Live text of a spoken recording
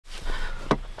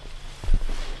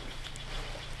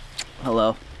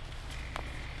Hello.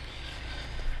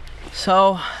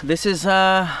 So this is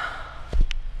not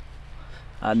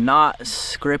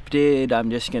scripted.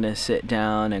 I'm just gonna sit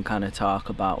down and kind of talk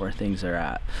about where things are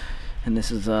at. And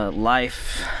this is a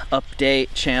life update,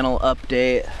 channel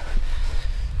update,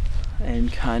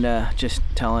 and kind of just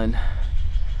telling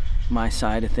my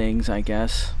side of things, I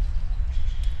guess.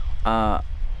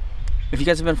 If you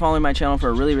guys have been following my channel for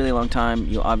a really, really long time,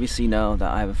 you obviously know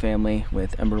that I have a family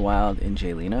with Ember Wild and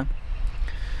Jaylina.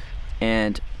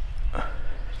 And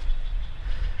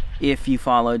if you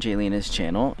follow Jaylina's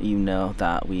channel, you know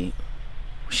that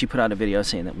she put out a video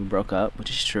saying that we broke up,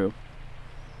 which is true.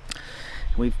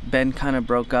 We've been kind of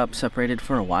broke up, separated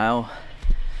for a while.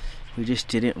 We just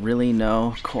didn't really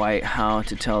know quite how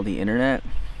to tell the internet.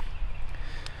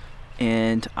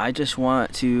 And I just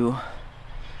want to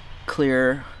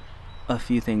clear a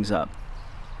few things up.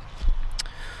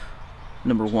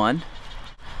 Number one,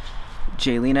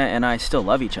 Jaylina and I still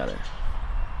love each other,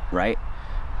 right?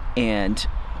 And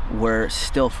we're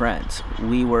still friends.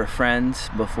 We were friends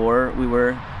before we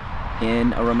were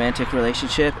in a romantic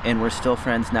relationship, and we're still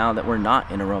friends now that we're not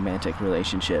in a romantic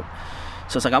relationship.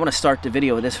 So it's like, I want to start the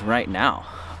video with this right now.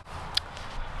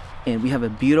 And we have a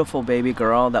beautiful baby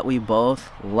girl that we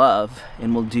both love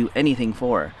and will do anything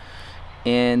for.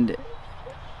 And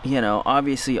you know,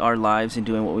 obviously our lives and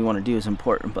doing what we want to do is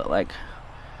important, but like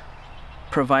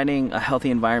providing a healthy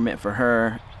environment for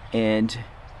her and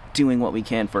doing what we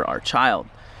can for our child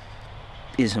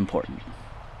is important.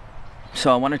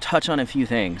 So I want to touch on a few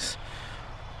things.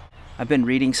 I've been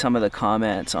reading some of the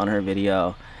comments on her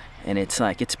video, and it's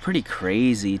like, it's pretty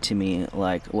crazy to me,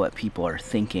 like what people are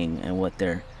thinking and what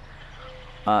they're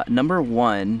number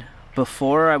one,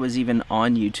 before I was even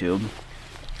on YouTube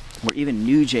or even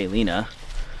knew Jaylina,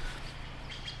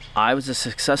 I was a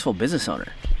successful business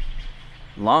owner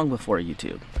long before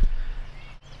YouTube.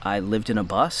 I lived in a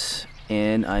bus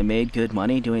and I made good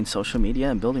money doing social media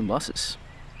and building buses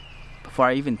before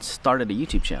I even started a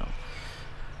YouTube channel.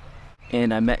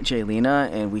 And I met Jaylina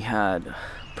and we had a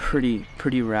pretty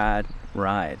rad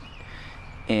ride.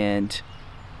 And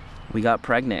we got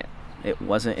pregnant. It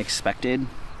wasn't expected.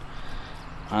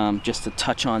 Just to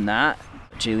touch on that,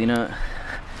 Jaylina,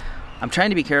 I'm trying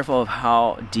to be careful of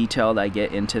how detailed I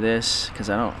get into this because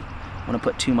I don't want to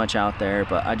put too much out there,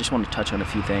 but I just want to touch on a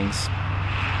few things.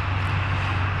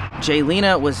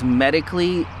 Jaylina was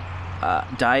medically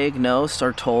diagnosed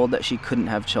or told that she couldn't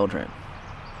have children.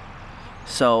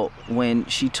 So when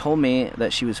she told me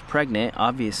that she was pregnant,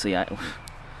 obviously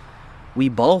we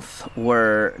both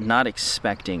were not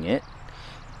expecting it.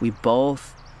 We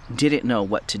both didn't know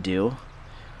what to do.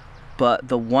 But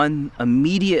the one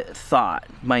immediate thought,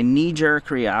 my knee-jerk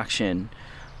reaction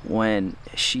when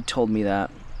she told me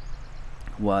that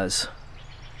was,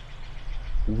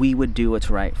 we would do what's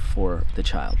right for the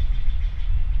child.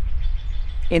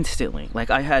 Instantly.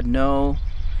 Like I had no,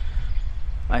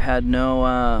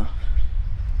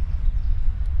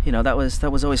 you know, that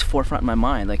was always forefront in my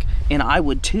mind. Like, and I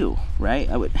would too, right?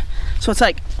 I would. So it's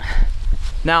like,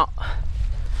 now,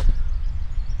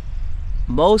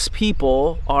 most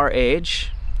people our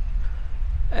age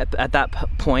at that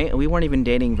point, we weren't even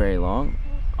dating very long,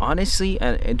 honestly,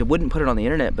 and wouldn't put it on the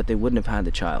internet, but they wouldn't have had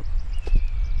the child.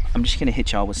 I'm just gonna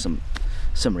hit y'all with some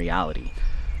reality.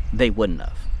 They wouldn't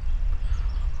have,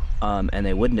 and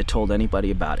they wouldn't have told anybody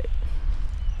about it.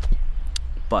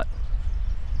 But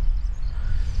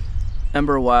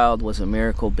Ember Wild was a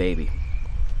miracle baby,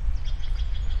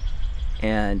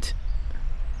 and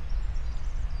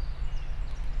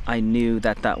I knew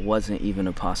that that wasn't even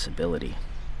a possibility.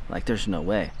 Like, there's no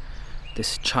way.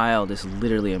 This child is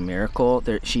literally a miracle.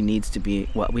 She needs to be,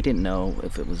 what we didn't know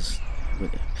if it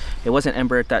wasn't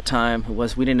Ember at that time. We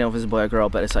didn't know if it was a boy or girl,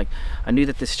 but it's like, I knew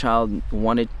that this child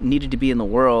needed to be in the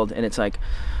world, and it's like,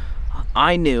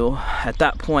 I knew at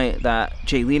that point that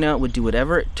Jaylina would do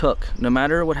whatever it took, no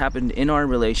matter what happened in our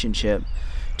relationship,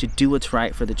 to do what's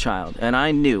right for the child. And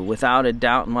I knew without a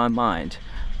doubt in my mind,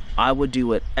 I would do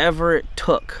whatever it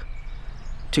took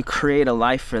to create a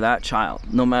life for that child,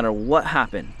 no matter what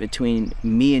happened between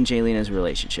me and Jaylina's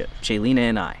relationship, Jaylina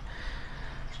and I.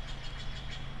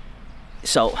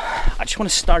 So I just want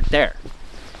to start there.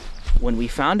 When we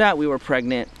found out we were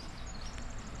pregnant,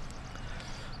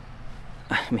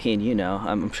 I mean, you know,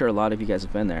 I'm sure a lot of you guys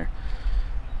have been there.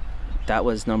 That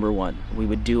was number one. We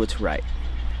would do what's right.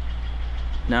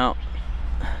 Now,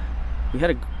 we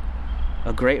had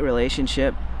a great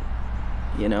relationship.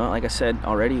 You know, like I said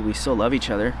already, we still love each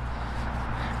other.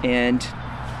 And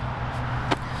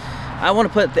I want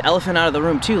to put the elephant out of the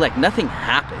room too. Like, nothing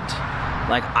happened.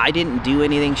 Like, I didn't do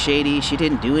anything shady. She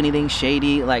didn't do anything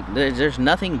shady. Like, there's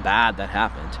nothing bad that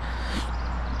happened.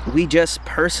 we just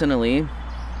personally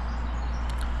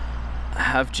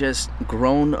have just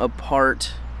grown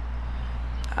apart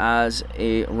as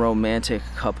a romantic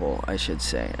couple, I should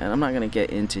say. And I'm not going to get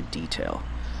into detail.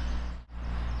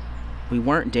 We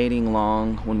weren't dating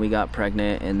long when we got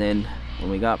pregnant, and then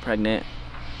when we got pregnant,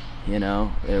 you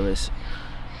know, there was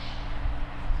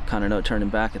kind of no turning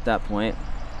back at that point.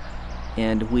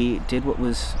 And we did what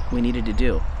we needed to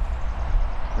do,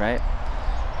 right?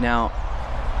 Now,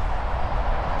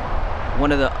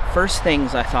 one of the first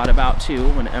things I thought about too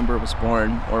when Ember was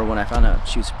born, or when I found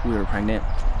out we were pregnant,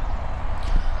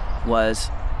 was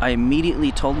I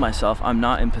immediately told myself I'm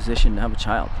not in position to have a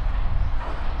child.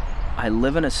 I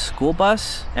live in a school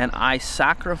bus and I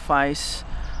sacrifice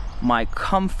my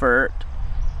comfort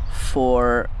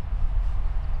for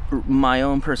my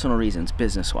own personal reasons,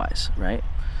 business-wise, right?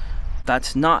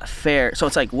 That's not fair. So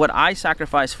it's like what I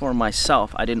sacrificed for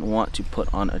myself, I didn't want to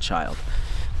put on a child.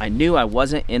 I knew I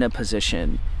wasn't in a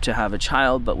position to have a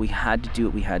child, but we had to do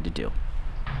what we had to do.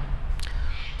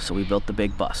 So we built the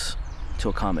big bus to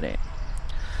accommodate.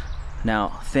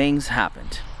 Now, things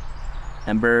happened.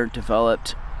 Ember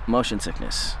developed motion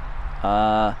sickness.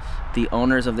 The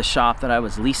owners of the shop that I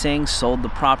was leasing sold the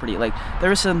property. Like, there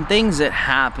were some things that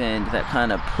happened that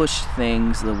kind of pushed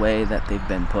things the way that they've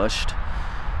been pushed.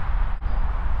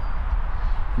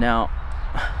 Now,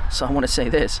 so I want to say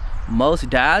this. Most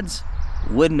dads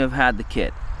wouldn't have had the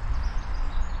kid.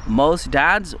 Most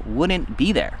dads wouldn't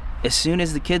be there as soon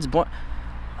as the kid's born.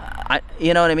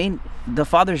 You know what I mean? The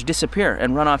fathers disappear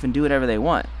and run off and do whatever they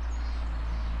want.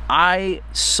 I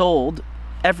sold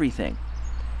everything.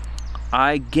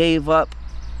 I gave up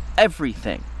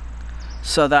everything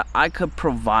so that I could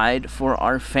provide for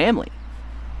our family.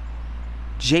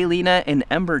 Jaylina and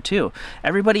Ember too.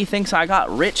 Everybody thinks I got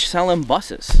rich selling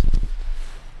buses.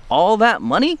 All that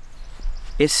money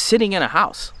is sitting in a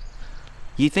house.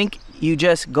 You think you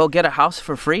just go get a house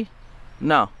for free?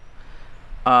 No.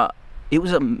 It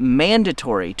was a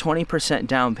mandatory 20%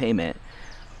 down payment.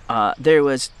 There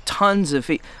was tons of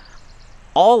fees.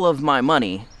 All of my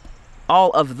money,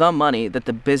 all of the money that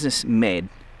the business made,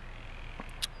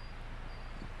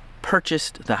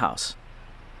 purchased the house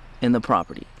and the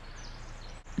property.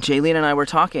 Jaylene and I were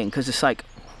talking, because it's like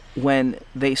when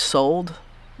they sold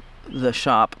the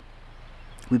shop,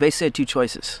 we basically had a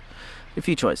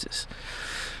few choices.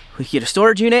 We could get a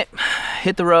storage unit,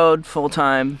 hit the road full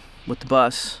time with the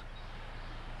bus,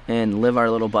 and live our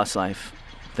little bus life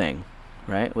thing,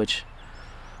 right? Which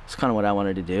is kind of what I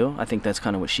wanted to do. I think that's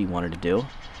kind of what she wanted to do.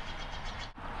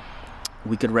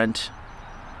 We could rent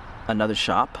another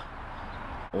shop,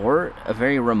 or a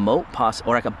very remote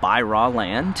or I could buy raw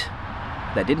land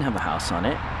that didn't have a house on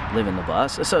it, live in the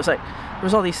bus. So it's like, there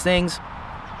was all these things.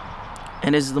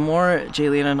 And as the more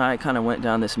Jaylene and I kind of went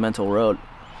down this mental road,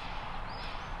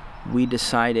 we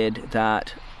decided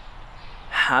that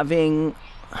having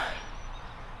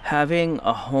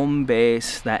a home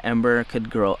base that Ember could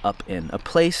grow up in, a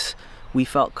place we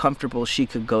felt comfortable she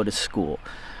could go to school.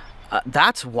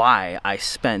 That's why I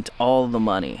spent all the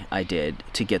money I did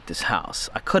to get this house.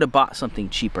 I could have bought something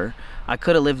cheaper. I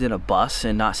could have lived in a bus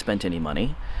and not spent any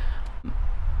money.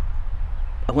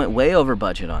 I went way over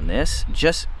budget on this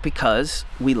just because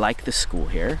we like the school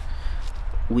here.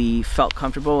 We felt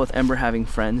comfortable with Ember having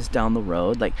friends down the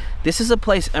road. Like, this is a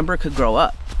place Ember could grow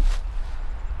up,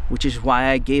 which is why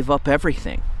I gave up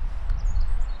everything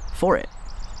for it.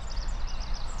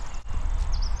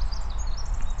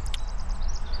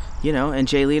 You know, and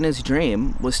Jaylina's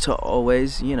dream was to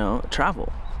always, you know,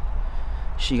 travel.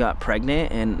 She got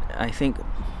pregnant, and I think,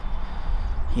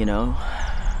 you know,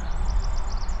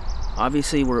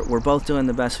 obviously we're both doing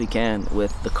the best we can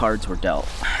with the cards we're dealt.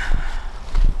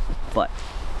 But,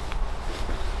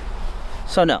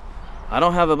 so no, I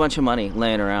don't have a bunch of money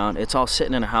laying around. It's all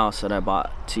sitting in a house that I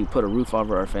bought to put a roof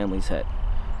over our family's head.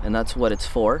 And that's what it's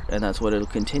for, and that's what it'll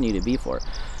continue to be for.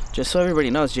 Just so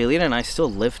everybody knows, Jaylina and I still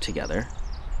live together.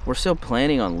 We're still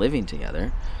planning on living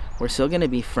together. We're still going to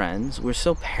be friends. We're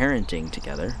still parenting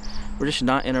together. We're just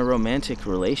not in a romantic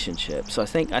relationship. So I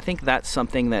think that's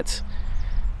something that's,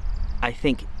 I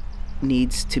think,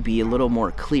 needs to be a little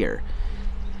more clear.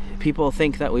 People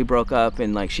think that we broke up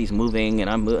and like she's moving and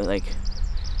I'm moving. Like,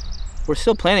 we're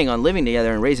still planning on living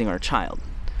together and raising our child.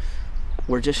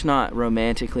 We're just not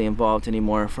romantically involved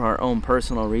anymore for our own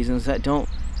personal reasons that don't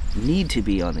need to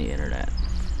be on the internet.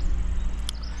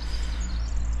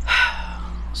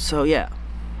 So yeah,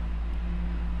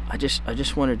 I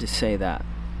just wanted to say that.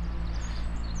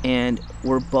 And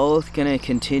we're both gonna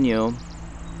continue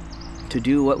to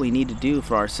do what we need to do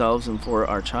for ourselves and for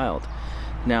our child.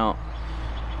 Now,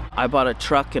 I bought a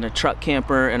truck and a truck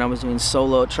camper, and I was doing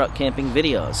solo truck camping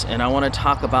videos, and I want to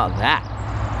talk about that.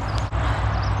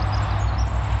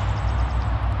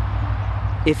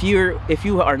 If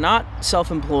you are not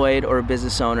self-employed or a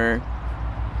business owner,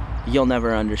 you'll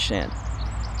never understand.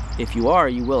 If you are,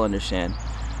 you will understand.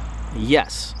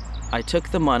 Yes, I took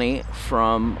the money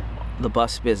from the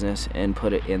bus business and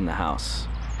put it in the house,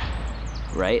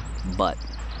 right? But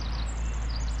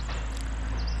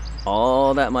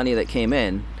all that money that came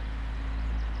in,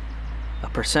 a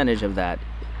percentage of that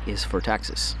is for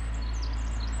taxes,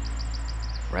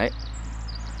 right?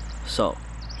 So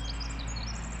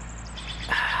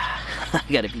I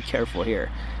gotta be careful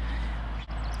here.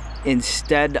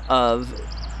 Instead of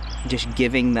just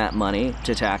giving that money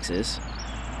to taxes,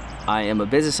 I am a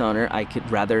business owner. I could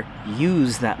rather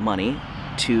use that money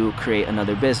to create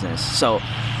another business. So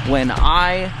when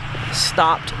I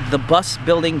stopped the bus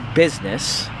building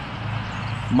business,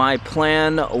 my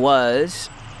plan was,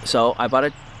 so I bought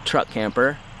a truck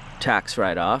camper, tax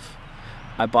write-off.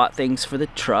 I bought things for the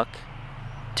truck,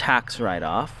 tax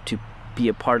write-off, to be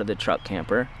a part of the truck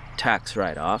camper, tax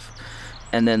write-off.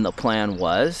 And then the plan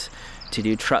was to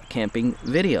do truck camping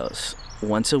videos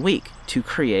once a week to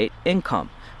create income,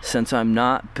 since I'm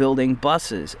not building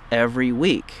buses every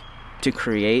week, to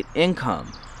create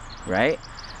income, right?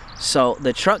 So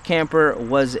the truck camper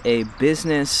was a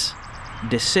business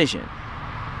decision.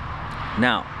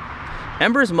 Now,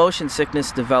 Ember's motion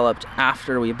sickness developed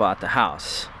after we bought the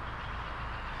house.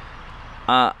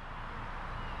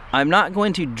 I'm not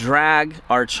going to drag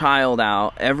our child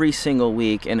out every single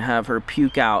week and have her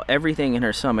puke out everything in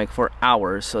her stomach for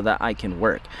hours so that I can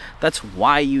work. That's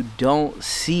why you don't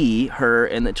see her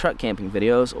in the truck camping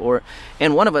videos,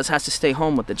 and one of us has to stay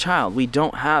home with the child. We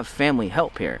don't have family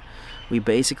help here. We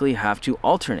basically have to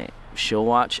alternate. She'll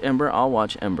watch Ember, I'll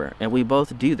watch Ember, and we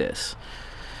both do this.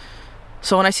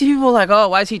 So when I see people like, oh,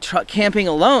 why is he truck camping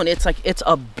alone? It's like, it's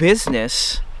a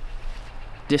business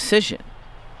decision,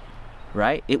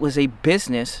 right? It was a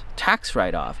business tax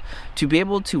write-off. To be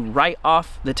able to write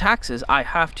off the taxes, I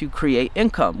have to create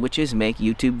income, which is make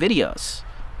YouTube videos.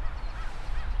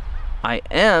 I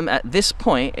am, at this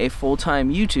point, a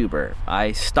full-time YouTuber.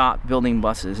 I stopped building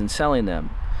buses and selling them.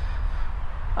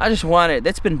 I just wanted,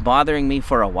 that's been bothering me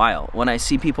for a while when I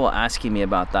see people asking me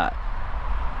about that.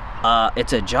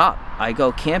 It's a job. I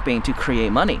go camping to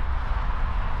create money.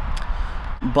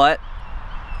 But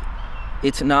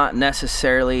it's not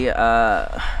necessarily, it's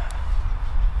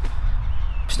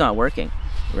not working,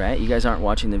 right? You guys aren't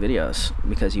watching the videos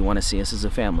because you want to see us as a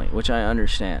family, which I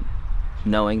understand,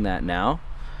 knowing that now.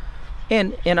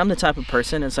 And I'm the type of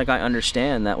person, it's like I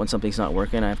understand that when something's not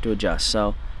working, I have to adjust.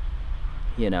 So,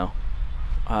 you know,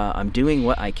 I'm doing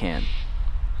what I can.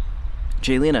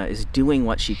 Jaylina is doing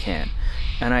what she can.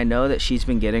 And I know that she's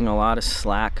been getting a lot of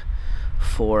slack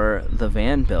for the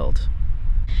van build.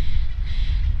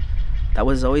 That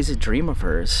was always a dream of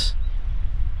hers.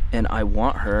 And I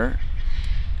want her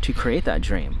to create that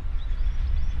dream.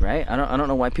 Right? I don't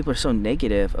know why people are so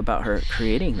negative about her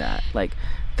creating that. Like,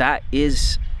 that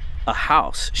is a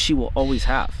house she will always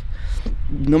have.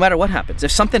 No matter what happens.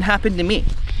 If something happened to me,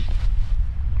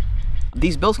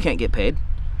 these bills can't get paid,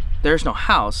 there's no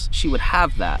house, she would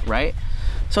have that, right?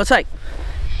 So it's like,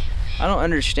 I don't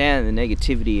understand the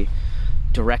negativity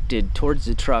directed towards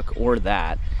the truck or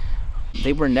that.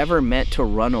 They were never meant to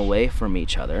run away from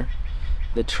each other.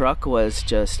 The truck was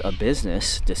just a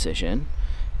business decision,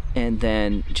 and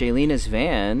then Jaylina's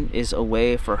van is a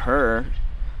way for her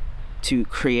to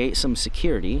create some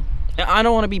security. I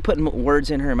don't want to be putting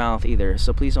words in her mouth either,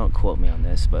 so please don't quote me on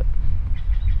this, but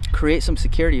create some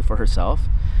security for herself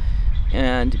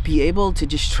and be able to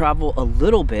just travel a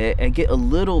little bit and get a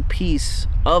little piece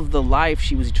of the life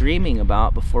she was dreaming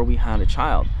about before we had a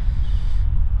child.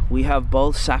 We have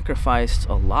both sacrificed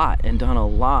a lot and done a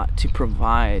lot to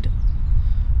provide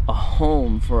a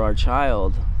home for our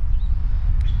child,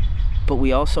 but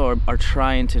we also are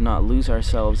trying to not lose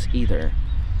ourselves either.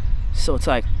 So it's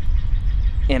like,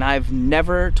 and I've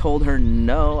never told her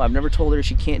no. I've never told her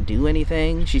she can't do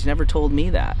anything. She's never told me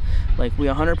that. Like, we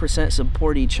 100%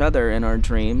 support each other in our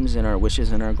dreams and our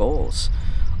wishes and our goals.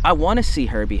 I want to see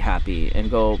her be happy and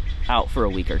go out for a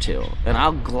week or two. And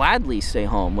I'll gladly stay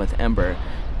home with Ember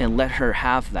and let her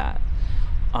have that.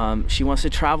 She wants to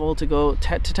travel to go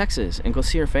to Texas and go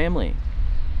see her family.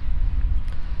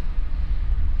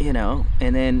 You know,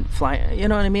 and then fly, you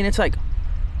know what I mean? It's like,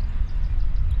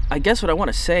 I guess what I want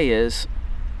to say is,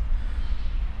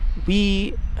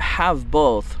 we have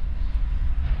both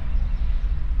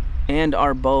and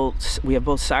are both, we have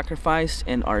both sacrificed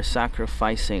and are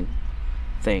sacrificing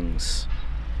things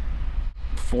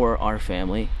for our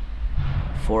family,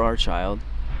 for our child.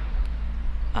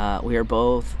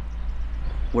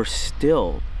 We're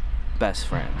still best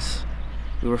friends.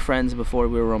 We were friends before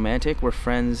we were romantic. We're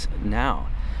friends now.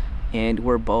 And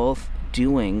we're both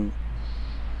doing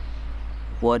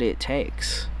what it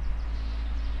takes.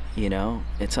 You know,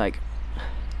 it's like,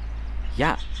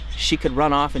 yeah, she could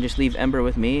run off and just leave Ember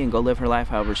with me and go live her life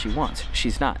however she wants.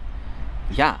 She's not.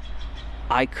 Yeah,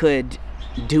 I could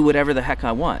do whatever the heck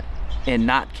I want and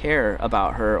not care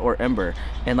about her or Ember.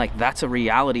 And like, that's a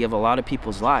reality of a lot of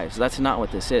people's lives. That's not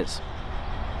what this is.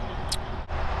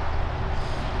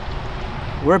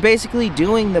 We're basically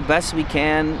doing the best we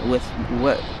can with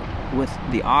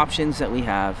the options that we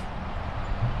have,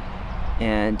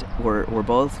 and we're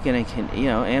both gonna, you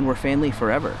know, and we're family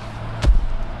forever.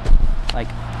 Like,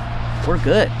 we're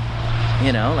good,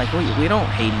 you know, like we don't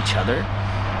hate each other.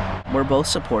 We're both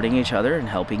supporting each other and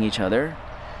helping each other.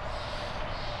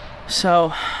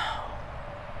 So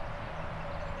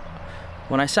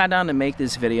when I sat down to make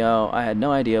this video, I had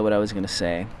no idea what I was gonna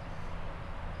say.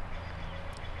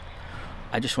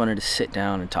 I just wanted to sit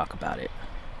down and talk about it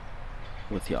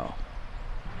with y'all.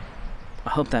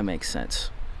 I hope that makes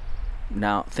sense.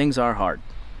 Now, things are hard.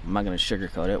 I'm not gonna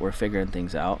sugarcoat it. We're figuring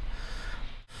things out.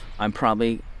 I'm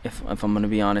probably, if I'm gonna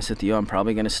be honest with you, I'm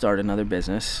probably gonna start another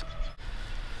business.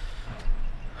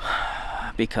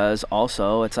 Because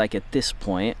also, it's like at this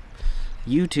point,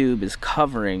 YouTube is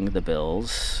covering the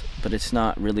bills, but it's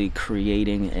not really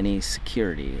creating any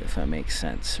security, if that makes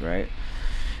sense, right?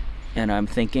 And I'm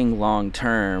thinking long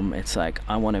term, it's like,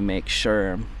 I want to make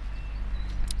sure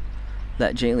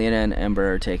that Jaylina and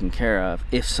Ember are taken care of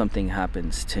if something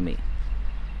happens to me,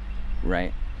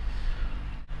 right?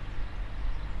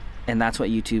 And that's what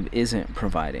YouTube isn't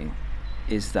providing,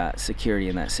 is that security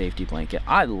and that safety blanket.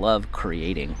 I love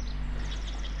creating.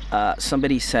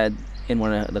 Somebody said in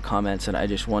one of the comments that I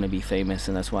just want to be famous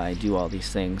and that's why I do all these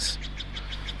things.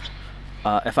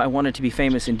 If I wanted to be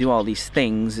famous and do all these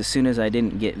things, as soon as I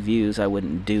didn't get views, I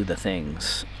wouldn't do the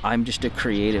things. I'm just a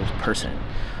creative person.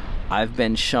 I've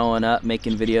been showing up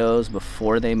making videos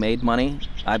before they made money.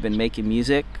 I've been making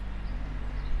music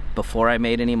before I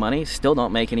made any money. Still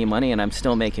don't make any money, and I'm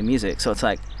still making music. So it's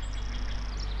like,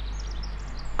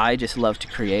 I just love to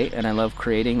create, and I love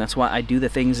creating. That's why I do the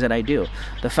things that I do.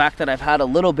 The fact that I've had a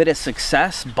little bit of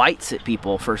success bites at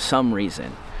people for some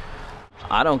reason.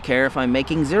 I don't care if I'm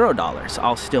making $0.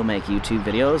 I'll still make YouTube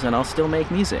videos and I'll still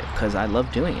make music because I love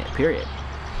doing it, period.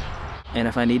 And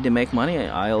if I need to make money,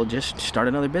 I'll just start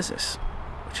another business,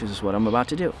 which is what I'm about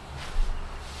to do.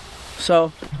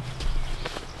 So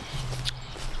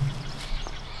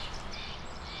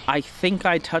I think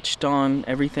I touched on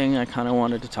everything I kind of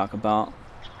wanted to talk about.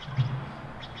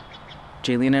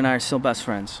 Jaylina and I are still best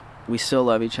friends. We still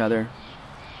love each other.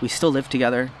 We still live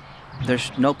together.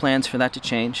 There's no plans for that to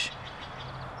change.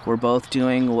 We're both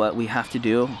doing what we have to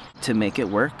do to make it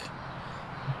work.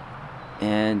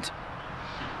 And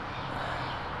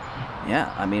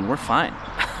yeah, I mean, we're fine.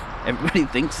 Everybody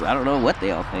thinks, I don't know what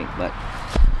they all think, but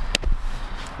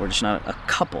we're just not a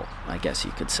couple, I guess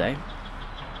you could say.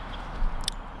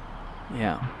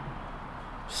 Yeah.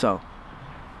 So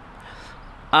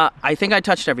I think I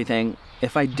touched everything.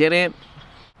 If I didn't,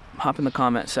 hop in the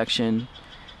comment section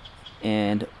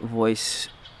and voice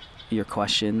your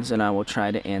questions and I will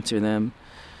try to answer them.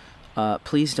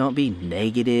 Please don't be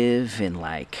negative and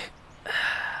like,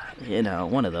 you know,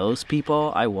 one of those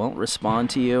people. I won't respond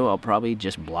to you. I'll probably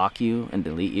just block you and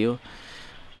delete you.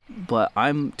 But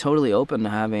I'm totally open to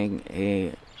having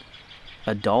a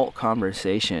adult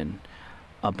conversation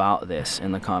about this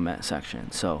in the comment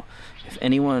section. So if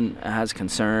anyone has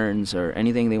concerns or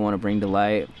anything they want to bring to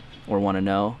light or want to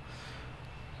know,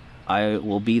 I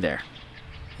will be there.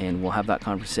 And we'll have that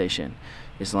conversation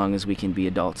as long as we can be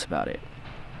adults about it.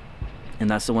 And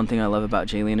that's the one thing I love about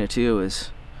Jaylina too,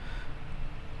 is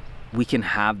we can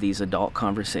have these adult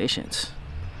conversations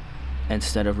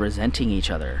instead of resenting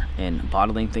each other and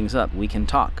bottling things up. We can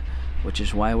talk, which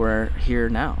is why we're here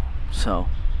now. So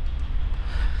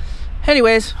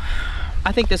anyways,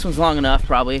 I think this one's long enough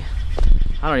probably.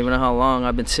 I don't even know how long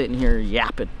I've been sitting here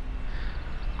yapping.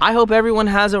 I hope everyone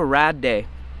has a rad day.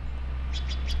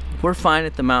 We're fine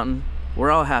at the mountain.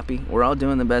 We're all happy. We're all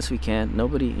doing the best we can.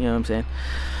 Nobody, you know what I'm saying?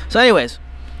 So anyways,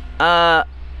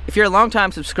 if you're a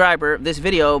long-time subscriber, this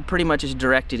video pretty much is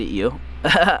directed at you.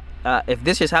 If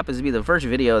this just happens to be the first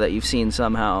video that you've seen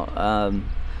somehow,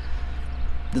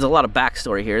 there's a lot of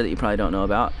backstory here that you probably don't know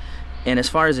about. And as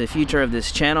far as the future of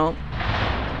this channel,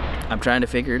 I'm trying to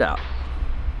figure it out.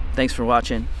 Thanks for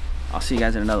watching. I'll see you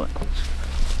guys in another one.